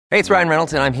Hey, it's Ryan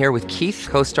Reynolds, and I'm here with Keith,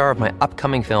 co-star of my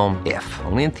upcoming film, If,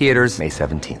 only in theaters May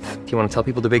 17th. Do you want to tell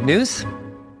people the big news?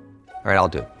 All right, I'll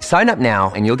do it. Sign up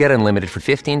now and you'll get unlimited for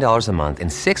 $15 a month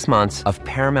and 6 months of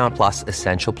Paramount Plus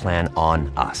Essential Plan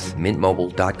on us.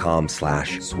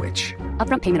 MintMobile.com/switch.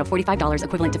 Upfront payment of $45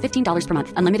 equivalent to $15 per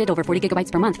month. Unlimited over 40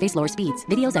 gigabytes per month. Face lower speeds.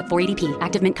 Videos at 480p.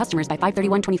 Active Mint customers by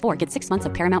 531.24 get 6 months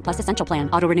of Paramount Plus Essential Plan.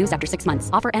 Auto renews after 6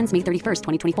 months. Offer ends May 31st,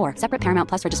 2024. Separate Paramount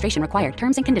Plus registration required.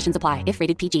 Terms and conditions apply if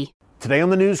rated PG. Today on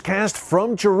the newscast,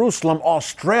 from Jerusalem,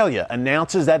 Australia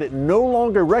announces that it no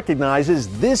longer recognizes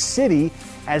this city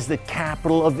as the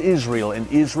capital of Israel, and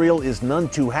Israel is none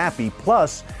too happy.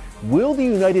 Plus, will the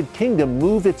United Kingdom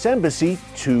move its embassy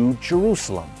to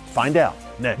Jerusalem? Find out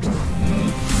next.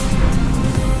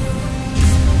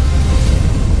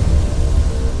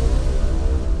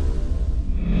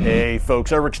 Hey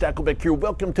folks, Eric Stakelbeck here.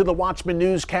 Welcome to the Watchman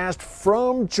newscast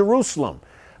from Jerusalem.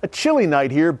 A chilly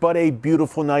night here, but a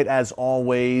beautiful night as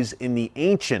always in the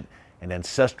ancient and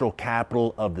ancestral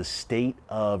capital of the state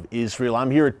of Israel. I'm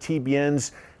here at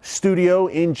TBN's studio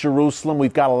in Jerusalem.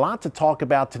 We've got a lot to talk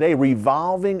about today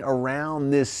revolving around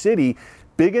this city.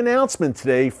 Big announcement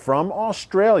today from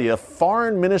Australia.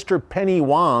 Foreign Minister Penny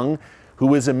Wong,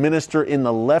 who is a minister in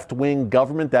the left-wing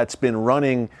government that's been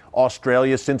running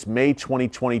Australia since May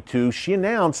 2022, she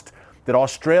announced that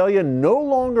Australia no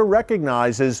longer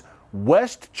recognizes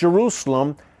West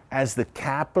Jerusalem as the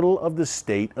capital of the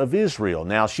state of Israel.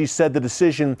 Now, she said the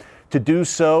decision to do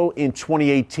so in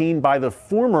 2018 by the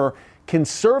former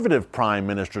conservative Prime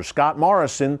Minister Scott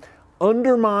Morrison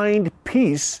undermined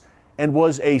peace and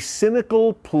was a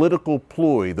cynical political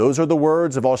ploy. Those are the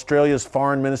words of Australia's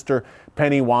Foreign Minister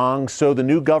Penny Wong. So the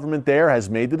new government there has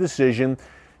made the decision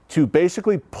to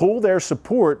basically pull their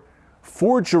support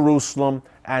for Jerusalem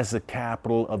as the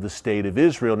capital of the state of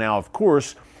Israel. Now, of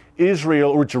course,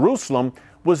 Israel, or Jerusalem,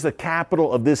 was the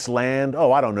capital of this land,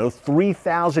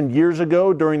 3,000 years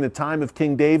ago during the time of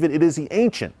King David. It is the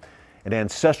ancient and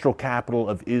ancestral capital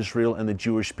of Israel and the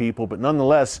Jewish people. But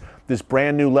nonetheless, this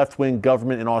brand new left-wing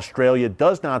government in Australia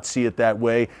does not see it that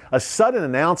way. A sudden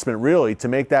announcement, really, to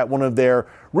make that one of their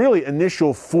really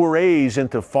initial forays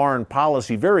into foreign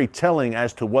policy, very telling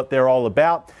as to what they're all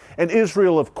about. And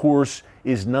Israel, of course,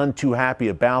 is none too happy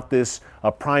about this.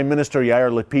 Prime Minister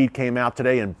Yair Lapid came out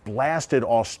today and blasted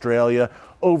Australia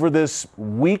over this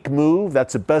weak move.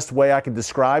 That's the best way I can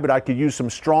describe it. I could use some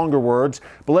stronger words,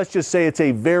 but let's just say it's a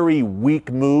very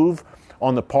weak move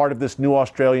on the part of this new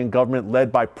Australian government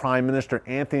led by Prime Minister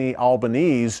Anthony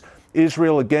Albanese.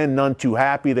 Israel, again, none too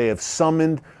happy. They have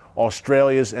summoned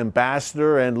Australia's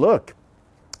ambassador, and look,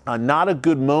 not a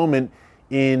good moment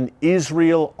in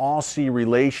Israel-Aussie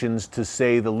relations, to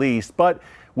say the least. But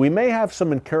we may have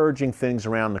some encouraging things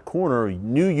around the corner.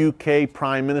 New UK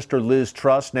Prime Minister Liz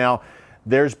Truss. Now,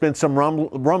 there's been some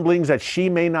rumblings that she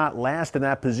may not last in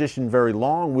that position very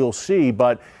long. We'll see.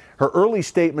 But her early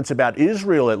statements about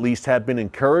Israel, at least, have been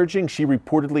encouraging. She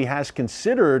reportedly has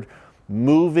considered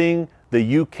moving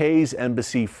the UK's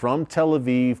embassy from Tel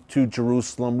Aviv to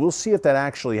Jerusalem. We'll see if that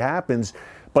actually happens.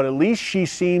 But at least she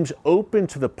seems open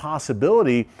to the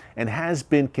possibility and has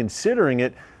been considering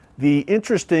it. The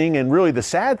interesting and really the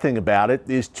sad thing about it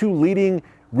is two leading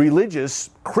religious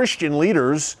Christian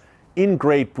leaders in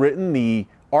Great Britain, the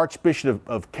Archbishop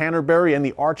of Canterbury and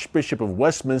the Archbishop of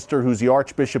Westminster, who's the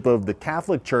Archbishop of the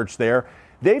Catholic Church there,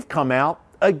 they've come out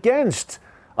against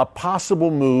a possible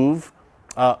move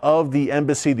of the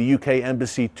embassy, the UK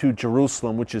embassy, to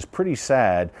Jerusalem, which is pretty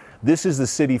sad. This is the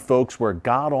city, folks, where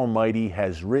God Almighty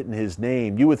has written his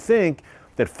name. You would think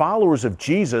that followers of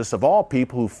Jesus, of all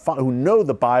people who know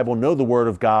the Bible, know the Word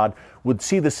of God, would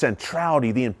see the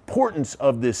centrality, the importance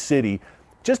of this city.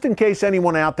 Just in case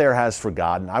anyone out there has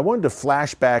forgotten, I wanted to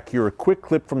flash back here a quick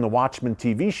clip from the Watchman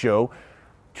TV show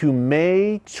to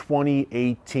May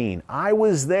 2018. I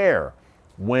was there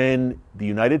when the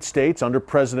United States, under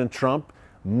President Trump,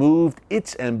 moved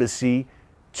its embassy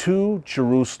to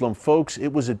Jerusalem. Folks,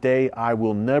 it was a day I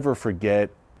will never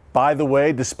forget. By the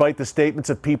way, despite the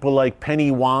statements of people like Penny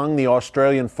Wong, the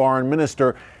Australian foreign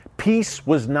minister, peace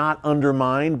was not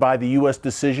undermined by the U.S.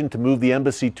 decision to move the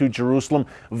embassy to Jerusalem.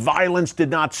 Violence did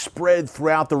not spread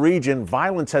throughout the region.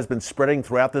 Violence has been spreading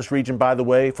throughout this region, by the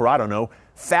way, for,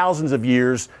 thousands of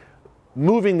years.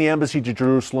 Moving the embassy to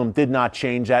Jerusalem did not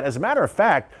change that. As a matter of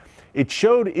fact, it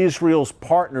showed Israel's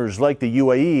partners like the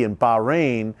UAE and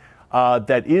Bahrain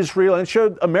that Israel, and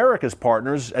showed America's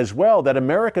partners as well, that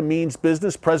America means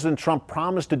business. President Trump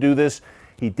promised to do this.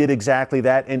 He did exactly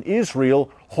that, and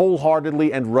Israel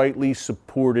wholeheartedly and rightly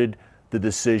supported the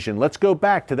decision. Let's go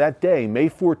back to that day, May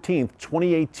 14th,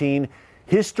 2018.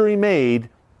 History made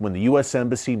when the U.S.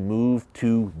 Embassy moved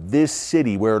to this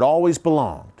city where it always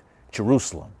belonged,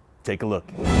 Jerusalem. Take a look.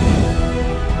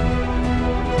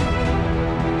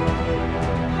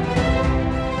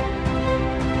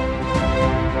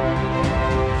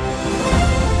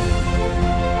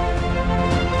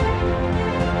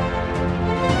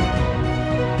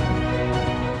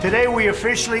 Today we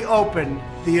officially opened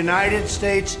the United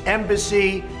States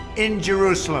Embassy in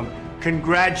Jerusalem.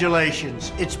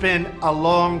 Congratulations. It's been a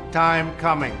long time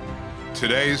coming.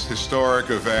 Today's historic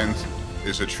event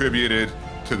is attributed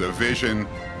to the vision,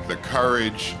 the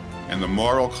courage, and the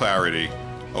moral clarity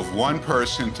of one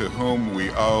person to whom we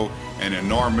owe an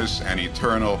enormous and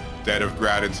eternal debt of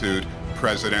gratitude,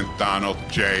 President Donald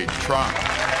J. Trump.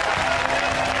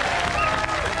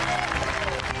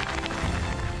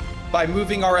 By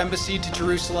moving our embassy to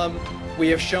Jerusalem, we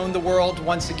have shown the world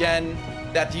once again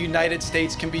that the United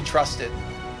States can be trusted.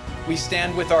 We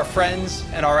stand with our friends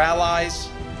and our allies,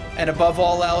 and above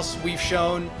all else, we've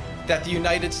shown that the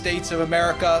United States of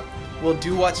America will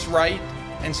do what's right,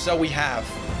 and so we have.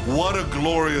 What a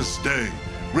glorious day.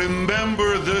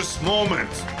 Remember this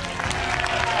moment.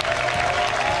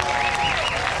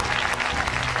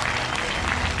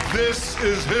 This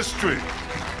is history.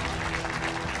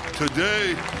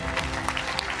 Today,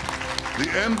 the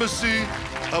embassy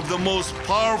of the most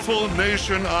powerful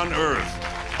nation on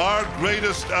earth, our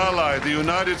greatest ally, the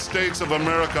United States of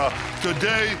America,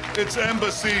 today its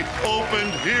embassy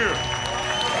opened here.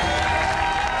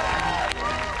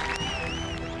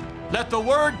 Let the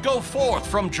word go forth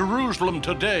from Jerusalem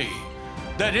today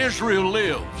that Israel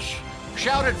lives.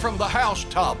 Shout it from the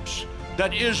housetops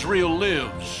that Israel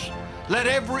lives. Let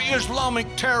every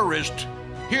Islamic terrorist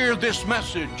hear this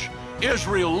message: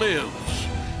 Israel lives.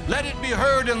 Let it be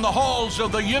heard in the halls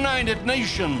of the United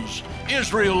Nations: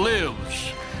 Israel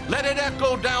lives. Let it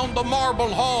echo down the marble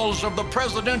halls of the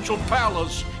presidential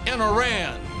palace in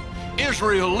Iran: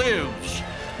 Israel lives.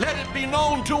 Let it be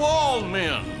known to all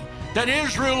men that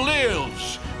Israel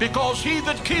lives, because he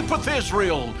that keepeth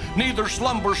Israel neither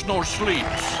slumbers nor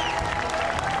sleeps.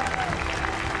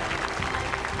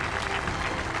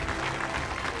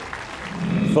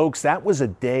 Folks, that was a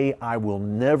day I will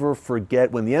never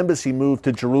forget. When the embassy moved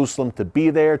to Jerusalem, to be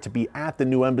there, to be at the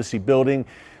new embassy building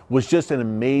was just an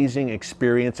amazing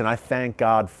experience, and I thank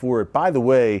God for it. By the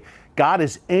way, God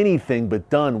is anything but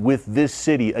done with this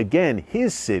city. Again,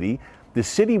 his city, the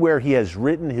city where he has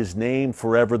written his name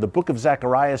forever. The book of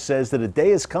Zechariah says that a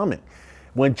day is coming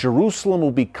when Jerusalem will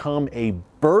become a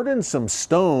burdensome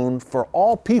stone for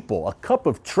all people, a cup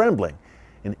of trembling,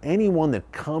 and anyone that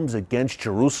comes against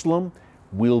Jerusalem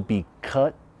will be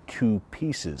cut to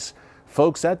pieces.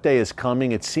 Folks, that day is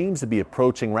coming. It seems to be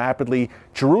approaching rapidly.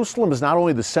 Jerusalem is not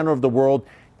only the center of the world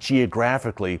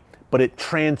geographically, but it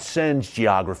transcends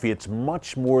geography. It's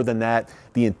much more than that.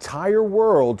 The entire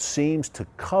world seems to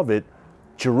covet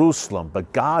Jerusalem,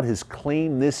 but God has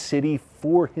claimed this city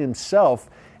for himself,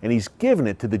 and he's given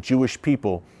it to the Jewish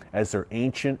people as their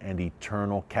ancient and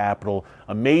eternal capital.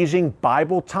 Amazing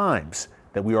Bible times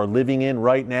that we are living in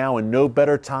right now, and no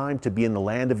better time to be in the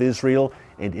land of Israel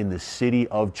and in the city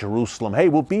of Jerusalem. Hey,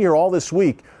 we'll be here all this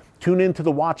week. Tune in to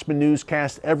the Watchman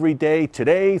Newscast every day.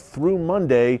 Today through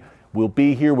Monday, we'll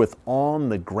be here with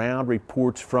on-the-ground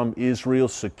reports from Israel,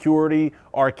 security,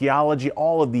 archaeology,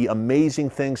 all of the amazing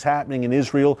things happening in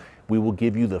Israel. We will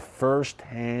give you the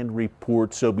first-hand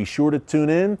report, so be sure to tune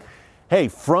in. Hey,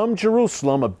 from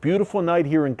Jerusalem, a beautiful night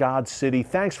here in God's city.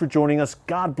 Thanks for joining us.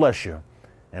 God bless you.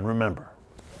 And remember,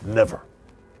 never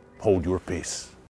hold your peace.